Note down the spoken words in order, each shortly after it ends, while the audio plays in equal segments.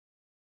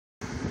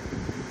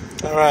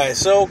Alright,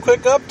 so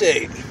quick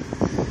update.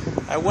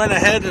 I went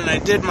ahead and I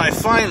did my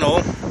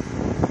final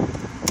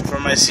for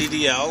my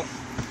CDL,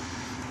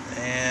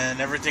 and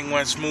everything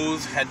went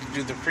smooth. Had to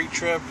do the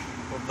pre-trip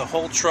with the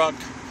whole truck.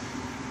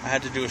 I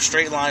had to do a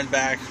straight line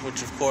back,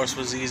 which of course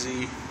was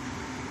easy,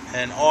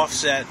 and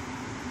offset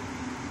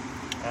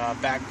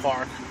back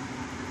park,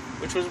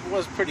 which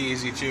was pretty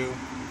easy too,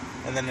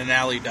 and then an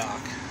alley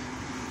dock.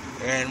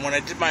 And when I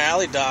did my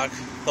alley dock,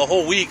 the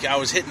whole week I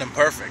was hitting them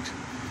perfect.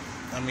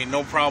 I mean,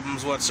 no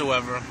problems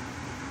whatsoever.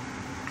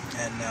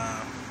 And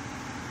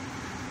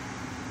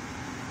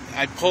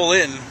I pull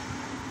in,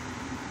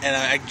 and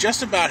I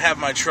just about have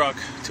my truck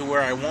to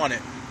where I want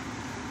it,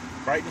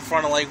 right in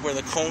front of like where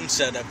the cone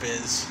setup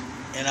is,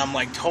 and I'm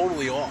like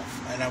totally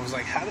off. And I was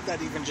like, how did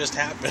that even just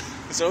happen?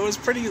 So it was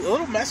a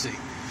little messy.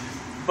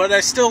 But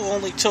I still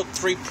only took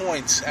 3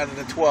 points out of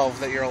the 12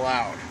 that you're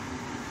allowed.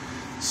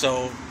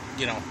 So,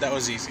 you know, that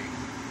was easy.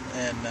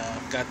 And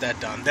got that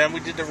done. Then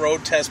we did the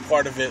road test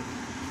part of it.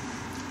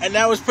 And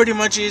that was pretty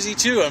much easy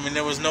too. I mean,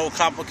 there was no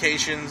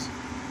complications.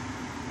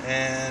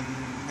 And,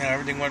 you know,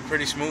 everything went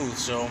pretty smooth.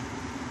 So,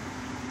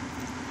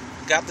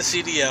 got the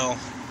CDL.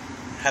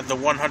 Had the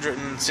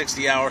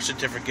 160-hour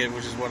certificate,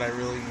 which is what I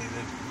really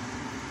needed.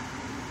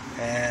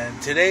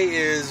 And today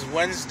is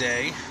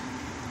Wednesday.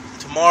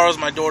 Tomorrow's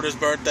my daughter's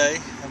birthday.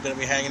 I'm going to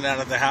be hanging out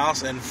at the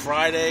house. And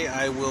Friday,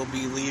 I will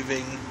be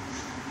leaving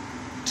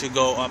to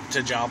go up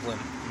to Joplin,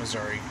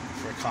 Missouri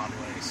for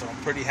Conway. So I'm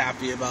pretty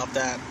happy about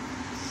that.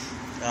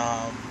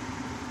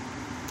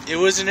 It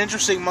was an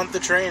interesting month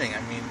of training. I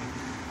mean,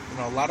 you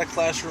know, a lot of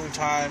classroom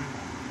time,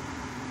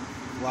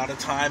 a lot of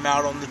time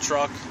out on the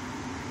truck,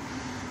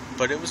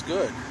 but it was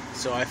good.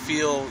 So I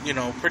feel, you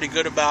know, pretty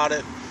good about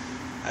it.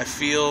 I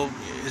feel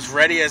as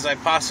ready as I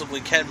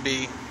possibly can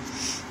be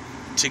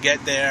to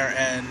get there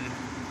and,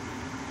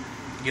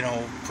 you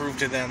know, prove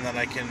to them that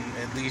I can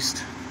at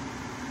least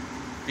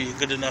be a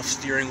good enough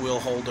steering wheel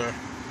holder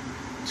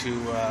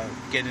to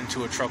get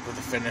into a truck with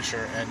a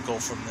finisher and go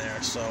from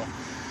there. So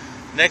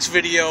next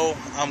video,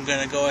 I'm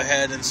going to go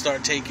ahead and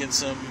start taking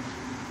some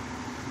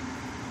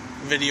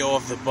video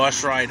of the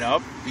bus ride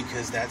up,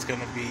 because that's going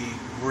to be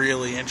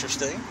really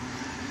interesting.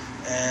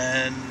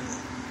 And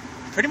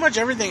pretty much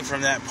everything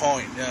from that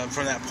point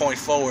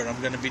forward,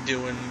 I'm going to be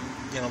doing,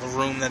 you know, the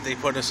room that they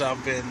put us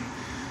up in,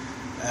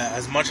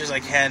 as much as I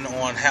can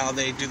on how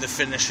they do the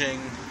finishing,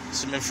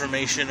 some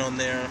information on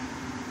their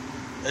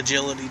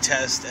agility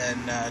test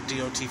and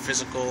DOT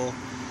physical.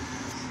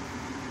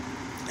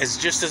 It's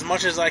just as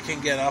much as I can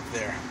get up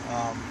there.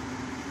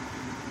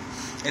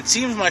 It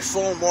seems my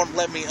phone won't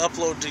let me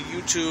upload to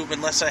YouTube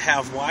unless I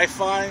have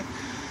Wi-Fi.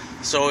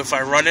 So if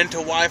I run into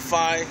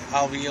Wi-Fi,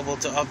 I'll be able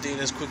to update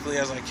as quickly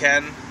as I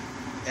can.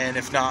 And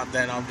if not,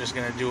 then I'm just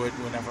going to do it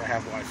whenever I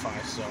have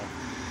Wi-Fi. So,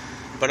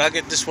 but I'll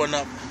get this one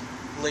up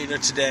later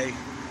today,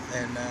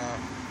 and you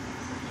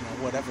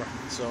know, whatever.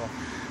 So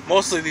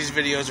mostly these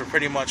videos are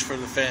pretty much for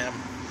the fam,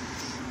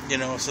 you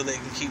know, so they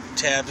can keep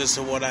tabs as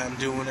to what I'm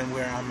doing and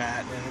where I'm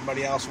at. And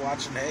anybody else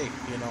watching, hey,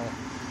 you know,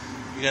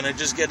 you're going to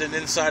just get an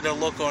insider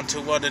look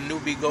onto what a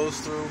newbie goes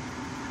through.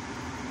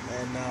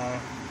 And,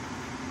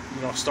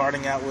 you know,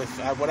 starting out with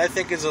what I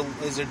think is a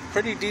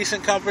pretty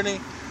decent company.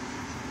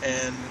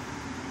 And,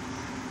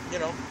 you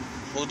know,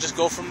 we'll just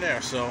go from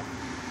there. So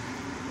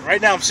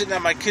right now I'm sitting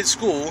at my kid's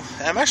school.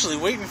 I'm actually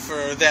waiting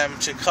for them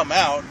to come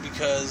out,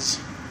 because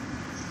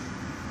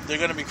they're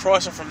going to be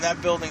crossing from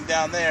that building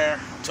down there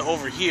to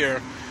over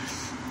here.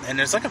 And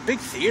there's like a big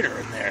theater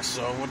in there.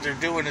 So what they're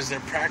doing is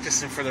they're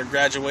practicing for their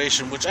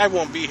graduation, which I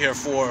won't be here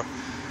for,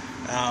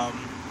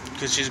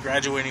 because she's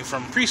graduating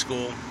from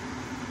preschool.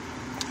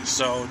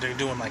 So they're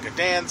doing like a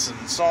dance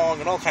and song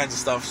and all kinds of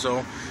stuff.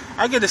 So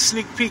I get a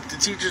sneak peek. The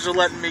teachers are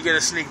letting me get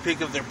a sneak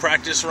peek of their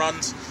practice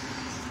runs,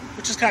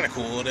 which is kind of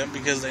cool of them,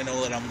 because they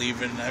know that I'm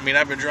leaving. I mean,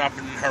 I've been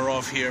dropping her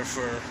off here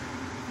for,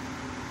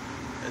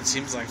 it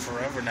seems like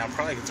forever now,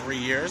 probably like 3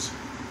 years,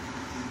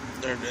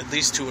 or at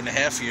least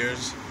 2.5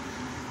 years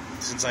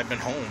since I've been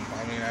home.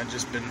 I mean, I've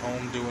just been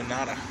home doing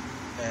nada.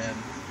 And,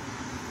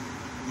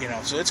 you know,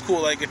 so it's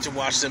cool I get to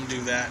watch them do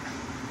that.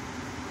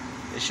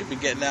 They should be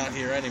getting out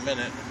here any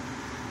minute.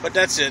 But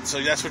that's it.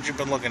 So that's what you've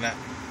been looking at.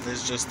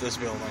 It's just this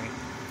building.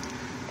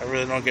 I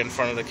really don't get in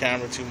front of the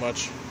camera too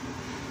much.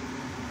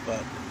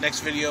 But next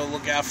video,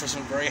 look out for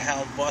some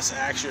Greyhound bus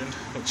action,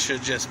 which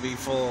should just be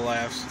full of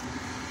laughs.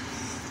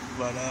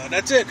 But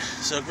that's it.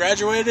 So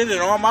graduated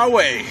and on my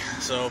way.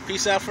 So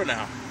peace out for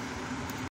now.